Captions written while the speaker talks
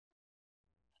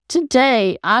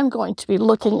Today, I'm going to be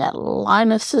looking at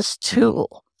Linus's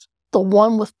tool, the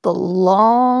one with the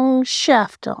long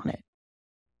shaft on it.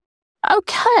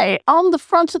 Okay, on the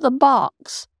front of the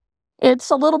box, it's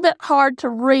a little bit hard to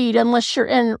read unless you're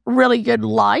in really good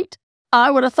light.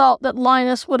 I would have thought that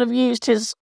Linus would have used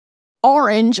his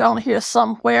orange on here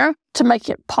somewhere to make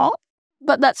it pop,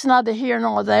 but that's neither here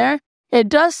nor there. It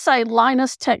does say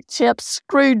Linus Tech Tips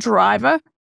screwdriver,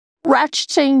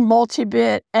 ratcheting,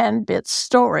 multi-bit, and bit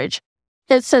storage.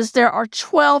 It says there are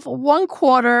 12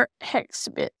 1/4 hex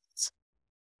bits.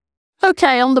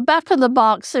 Okay, on the back of the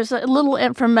box, there's a little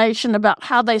information about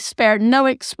how they spared no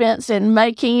expense in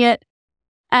making it,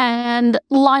 and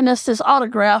Linus's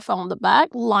autograph on the back,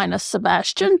 Linus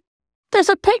Sebastian. There's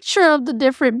a picture of the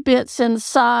different bits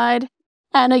inside,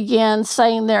 and again,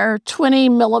 saying there are 20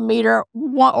 millimeter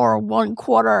or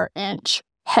 1/4 inch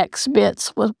hex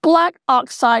bits with black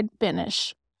oxide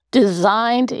finish,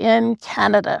 designed in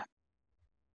Canada.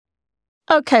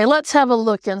 Okay, let's have a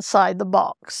look inside the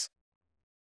box.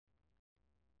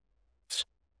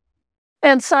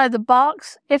 Inside the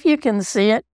box, if you can see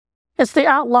it, it's the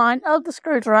outline of the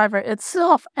screwdriver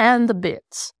itself and the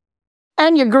bits.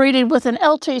 And you're greeted with an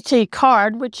LTT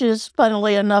card, which is,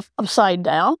 funnily enough, upside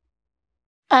down.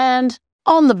 And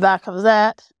on the back of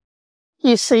that,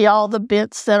 you see all the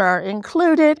bits that are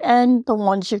included and the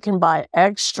ones you can buy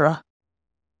extra.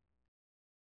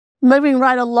 Moving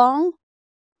right along,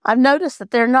 I've noticed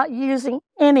that they're not using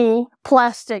any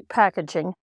plastic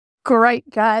packaging.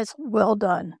 Great, guys, well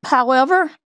done.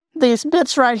 However, these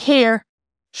bits right here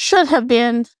should have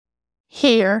been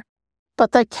here,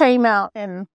 but they came out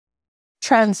in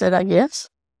transit, I guess.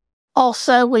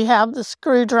 Also, we have the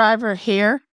screwdriver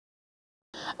here.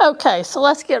 Okay, so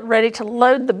let's get ready to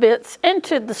load the bits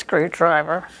into the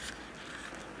screwdriver.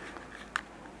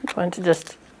 I'm going to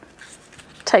just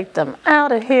take them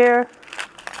out of here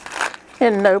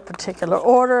in no particular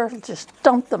order. Just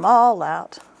dump them all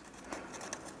out.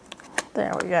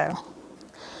 There we go.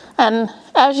 And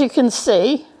as you can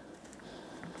see,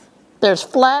 there's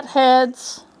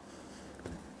flatheads,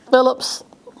 Phillips,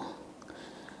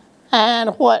 and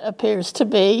what appears to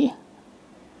be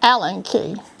Allen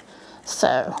key.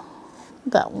 So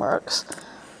that works.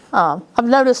 I've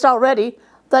noticed already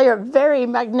they are very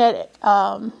magnetic.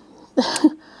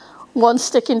 One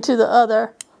sticking to the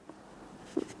other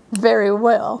very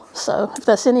well. So if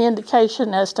that's any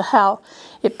indication as to how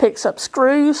it picks up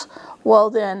screws,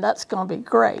 well then that's going to be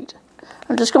great.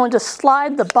 I'm just going to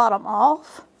slide the bottom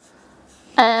off,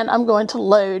 and I'm going to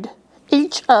load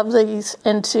each of these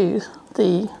into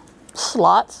the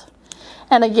slots.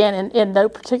 And again, in no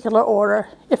particular order,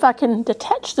 if I can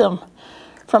detach them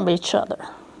from each other.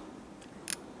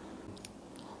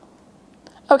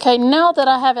 Okay, now that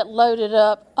I have it loaded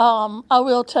up, I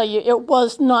will tell you it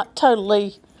was not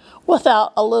totally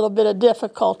without a little bit of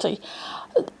difficulty.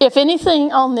 If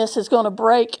anything on this is going to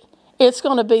break, it's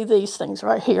going to be these things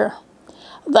right here.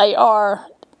 They are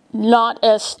not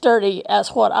as sturdy as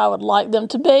what I would like them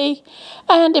to be.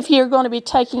 And if you're going to be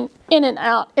taking in and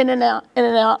out, in and out, in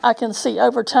and out, I can see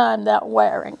over time that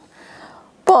wearing.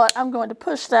 But I'm going to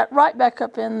push that right back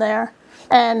up in there,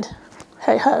 and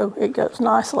hey ho, it goes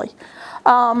nicely.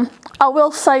 I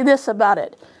will say this about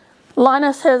it.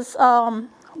 Linus has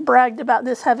bragged about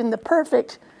this having the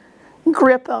perfect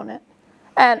grip on it.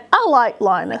 And I like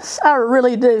Linus, I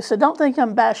really do, so don't think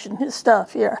I'm bashing his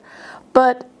stuff here.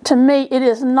 But to me, it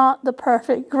is not the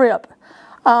perfect grip.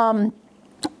 I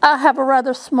have a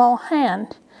rather small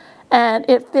hand, and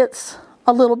it fits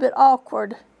a little bit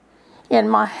awkward in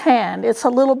my hand. It's a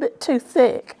little bit too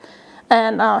thick.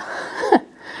 And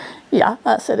yeah,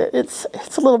 I said it. It's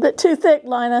a little bit too thick,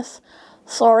 Linus.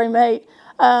 Sorry, mate.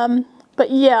 But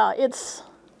yeah, it's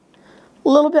a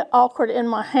little bit awkward in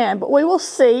my hand. But we will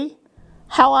see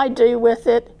how I do with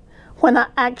it when I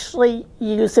actually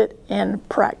use it in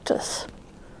practice.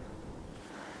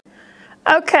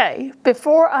 Okay,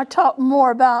 before I talk more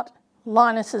about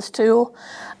Linus's tool,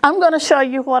 I'm going to show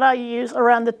you what I use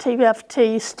around the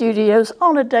TFT studios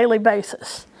on a daily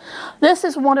basis. This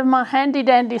is one of my handy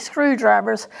dandy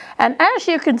screwdrivers, and as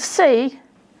you can see,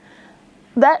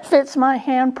 that fits my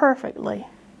hand perfectly.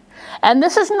 And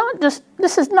this is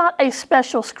not a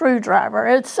special screwdriver.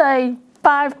 It's a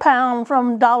 5-pound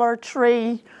from Dollar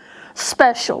Tree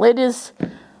special. It is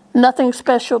nothing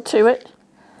special to it.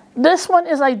 This one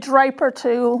is a draper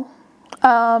tool.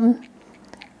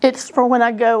 It's for when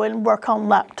I go and work on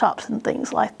laptops and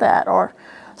things like that, or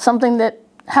something that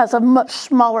has a much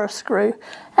smaller screw.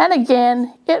 And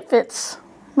again, it fits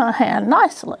my hand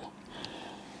nicely.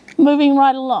 Moving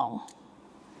right along.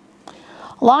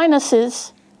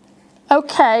 Linus's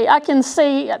Okay, I can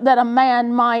see that a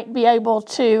man might be able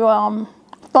to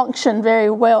function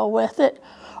very well with it,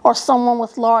 or someone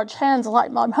with large hands like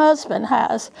my husband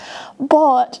has.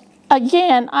 But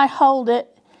again, I hold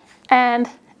it and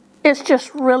it's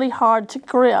just really hard to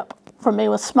grip for me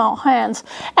with small hands.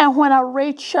 And when I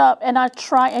reach up and I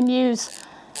try and use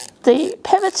the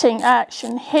pivoting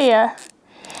action here,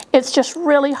 it's just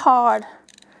really hard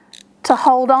to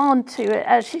hold on to it.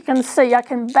 As you can see, I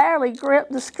can barely grip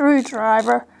the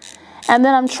screwdriver, and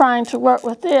then I'm trying to work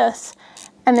with this,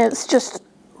 and it's just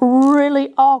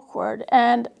really awkward,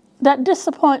 and that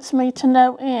disappoints me to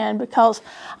no end because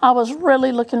I was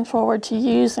really looking forward to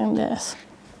using this.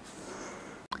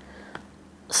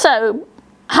 So,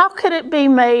 how could it be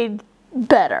made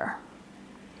better?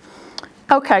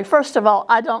 Okay, first of all,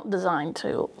 I don't design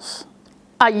tools.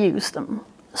 I use them.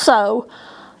 So,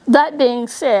 that being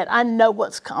said, I know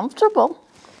what's comfortable.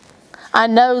 I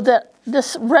know that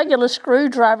this regular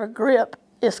screwdriver grip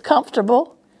is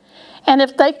comfortable. And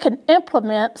if they could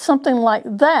implement something like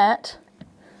that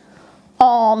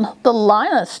on the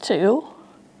Linus tool,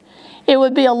 it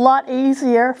would be a lot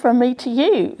easier for me to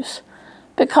use.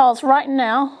 Because right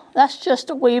now, that's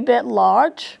just a wee bit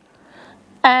large.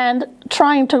 And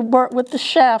trying to work with the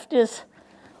shaft is,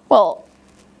 well,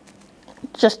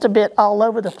 just a bit all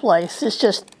over the place. It's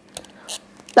just,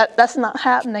 that's not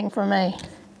happening for me.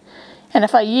 And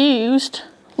if I used,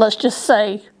 let's just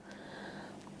say,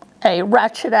 a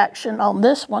ratchet action on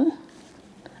this one,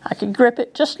 I could grip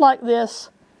it just like this,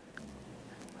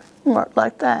 work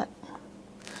like that.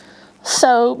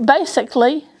 So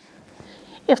basically,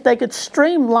 if they could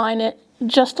streamline it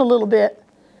just a little bit,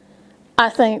 I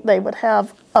think they would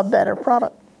have a better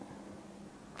product.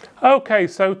 Okay,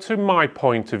 so to my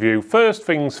point of view, first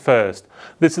things first,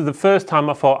 this is the first time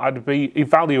I thought I'd be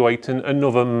evaluating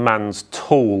another man's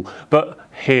tool, but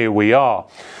here we are.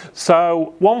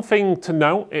 So one thing to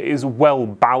note, it is well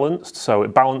balanced, so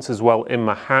it balances well in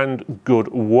my hand, good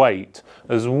weight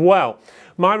as well.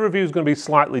 My review is going to be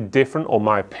slightly different, or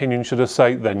my opinion should I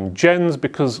say, than Jen's,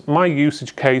 because my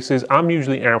usage cases, I'm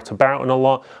usually out about and a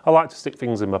lot. I like to stick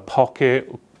things in my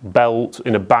pocket, belt,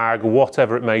 in a bag,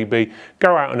 whatever it may be,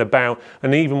 go out and about,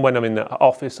 and even when I'm in the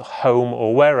office, home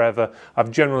or wherever,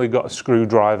 I've generally got a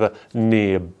screwdriver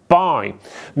nearby.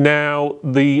 Now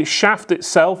the shaft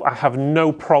itself, I have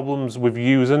no problems with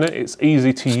using it. It's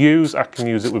easy to use. I can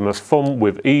use it with my thumb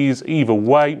with ease, either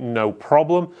way, no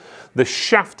problem. The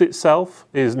shaft itself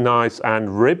is nice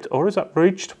and ribbed, or is that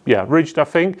ridged? Yeah, ridged I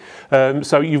think.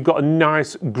 So you've got a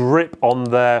nice grip on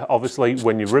there, obviously,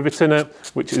 when you're riveting it,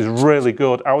 which is really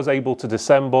good. I was able to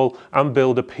disassemble and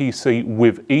build a PC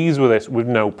with ease with this, with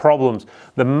no problems.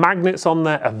 The magnets on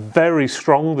there are very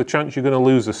strong. The chance you're going to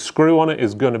lose a screw on it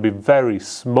is going to be very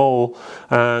small.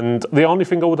 And the only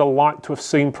thing I would have liked to have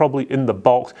seen probably in the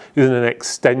box is an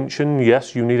extension.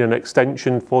 Yes, you need an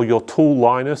extension for your tool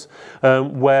Linus,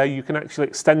 where you can actually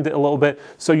extend it a little bit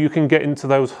so you can get into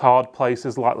those hard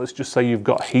places, like let's just say you've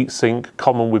got heatsink,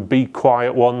 common with Be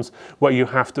Quiet ones, where you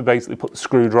have to basically put the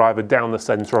screwdriver down the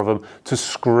center of them to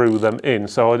screw them in.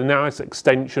 So a nice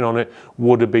extension on it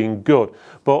would have been good.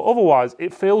 But otherwise,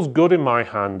 it feels good in my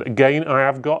hand. Again, I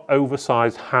have got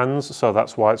oversized hands, so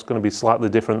that's why it's going to be slightly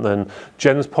different than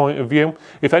Jen's point of view.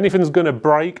 If anything's going to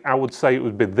break, I would say it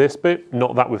would be this bit.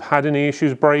 Not that we've had any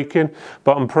issues breaking,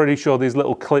 but I'm pretty sure these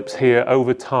little clips here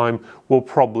over time will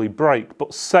probably break.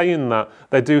 But saying that,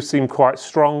 they do seem quite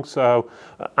strong, so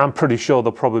I'm pretty sure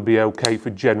they'll probably be okay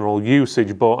for general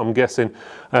usage. But I'm guessing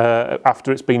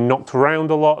after it's been knocked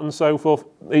around a lot and so forth,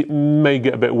 it may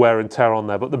get a bit wear and tear on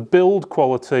there. But the build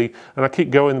quality, and I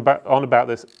keep going back on about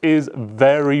this, is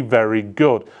very, very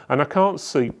good. And I can't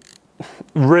see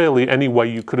really any way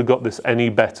you could have got this any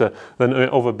better than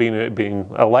it being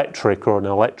electric, or an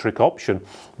electric option.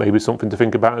 Maybe something to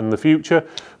think about in the future.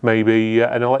 Maybe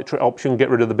an electric option, get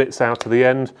rid of the bits out of the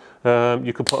end.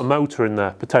 You could put a motor in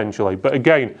there potentially. But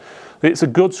again, it's a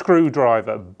good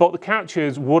screwdriver. But the catch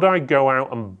is, would I go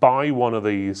out and buy one of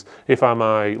these if I'm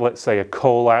let's say a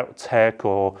call-out tech,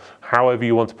 or however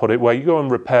you want to put it, where you go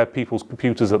and repair people's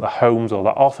computers at the homes or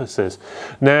the offices?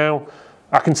 Now,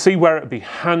 I can see where it'd be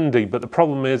handy, but the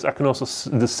problem is I can also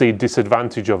see a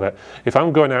disadvantage of it. If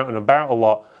I'm going out and about a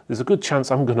lot, there's a good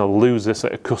chance I'm going to lose this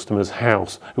at a customer's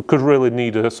house. It could really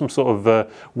need some sort of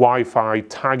Wi-Fi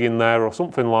tag in there or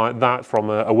something like that from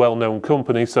a well-known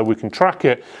company so we can track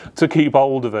it to keep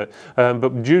hold of it.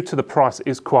 But due to the price, it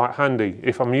is quite handy.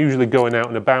 If I'm usually going out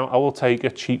and about, I will take a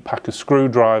cheap pack of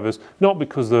screwdrivers, not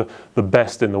because they're the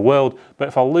best in the world, but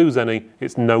if I lose any,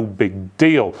 it's no big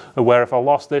deal. Where if I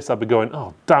lost this, I'd be going,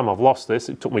 oh damn, I've lost this.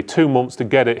 It took me 2 months to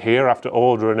get it here after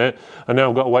ordering it, and now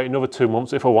I've got to wait another 2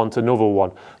 months if I want another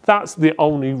one. That's the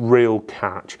only real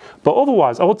catch. But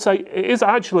otherwise, I would say it is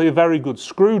actually a very good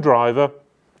screwdriver,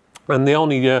 and the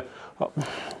only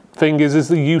thing is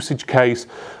the usage case.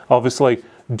 Obviously,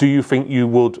 do you think you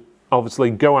would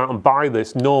obviously go out and buy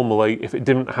this normally if it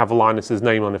didn't have Linus's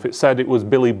name on it? If it said it was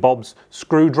Billy Bob's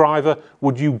screwdriver,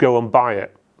 would you go and buy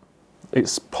it?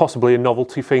 It's possibly a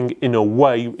novelty thing in a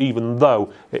way, even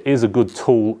though it is a good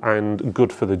tool and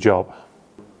good for the job.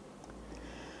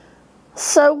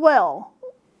 So, well,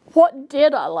 what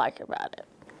did I like about it?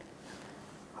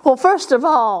 Well, first of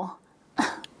all,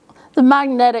 the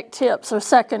magnetic tips are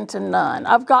second to none.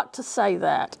 I've got to say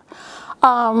that.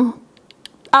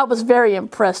 I was very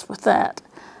impressed with that.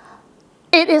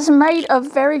 It is made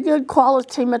of very good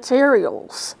quality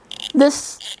materials.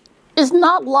 This is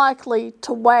not likely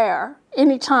to wear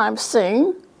anytime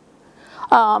soon.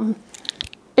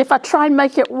 If I try and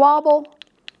make it wobble,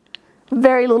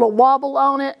 very little wobble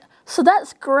on it. So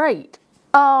that's great.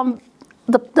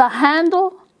 The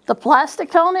handle, the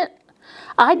plastic on it,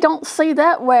 I don't see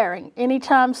that wearing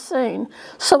anytime soon.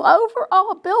 So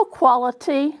overall build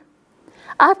quality,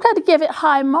 I've got to give it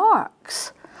high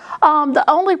marks. The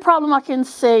only problem I can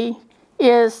see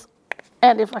is,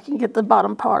 and if I can get the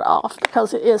bottom part off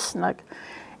because it is snug,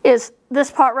 is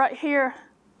this part right here.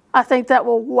 I think that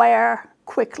will wear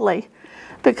quickly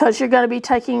because you're going to be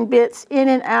taking bits in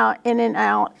and out,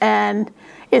 and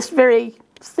it's very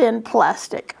thin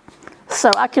plastic.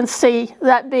 So I can see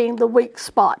that being the weak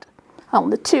spot on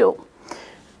the tool.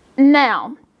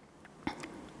 Now,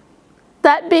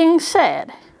 that being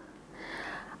said,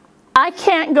 I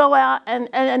can't go out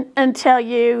and tell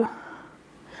you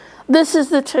this is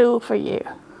the tool for you,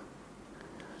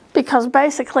 because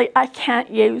basically I can't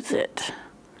use it.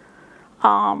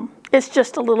 It's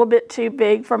just a little bit too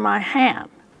big for my hand.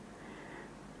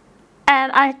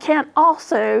 And I can't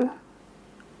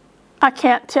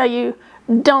tell you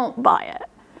don't buy it,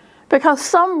 because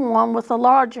someone with a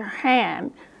larger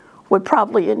hand would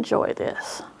probably enjoy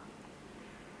this.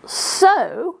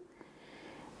 So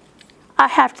I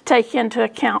have to take into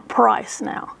account price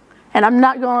now, and I'm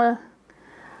not going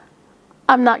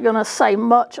to say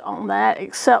much on that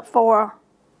except for,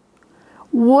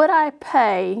 would I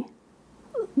pay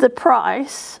the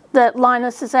price that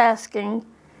Linus is asking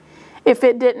if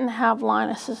it didn't have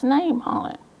Linus's name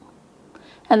on it?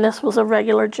 And this was a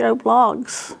regular Joe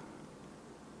Blogs.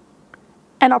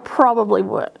 And I probably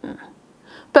wouldn't.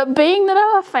 But being that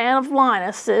I'm a fan of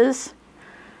Linus's,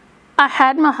 I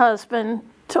had my husband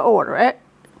to order it.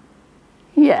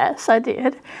 Yes, I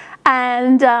did.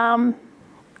 And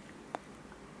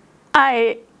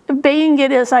being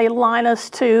it is a Linus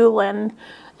tool and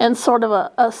sort of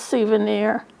a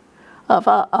souvenir of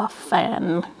a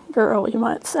fan girl, you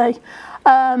might say,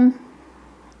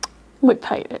 we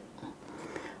paid it.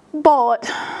 But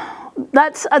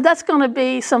that's going to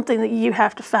be something that you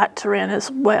have to factor in as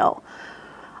well.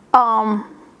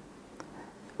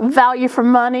 Value for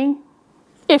money,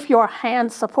 if your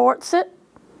hand supports it,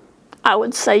 I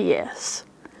would say yes.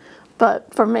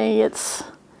 But for me, it's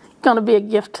going to be a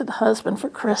gift to the husband for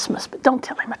Christmas. But don't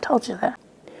tell him I told you that.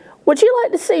 Would you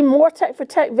like to see more Tech for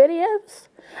Tech videos?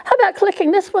 How about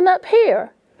clicking this one up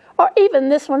here? Or even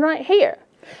this one right here?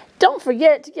 Don't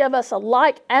forget to give us a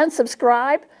like and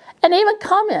subscribe, and even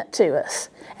comment to us.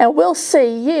 And we'll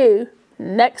see you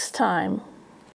next time.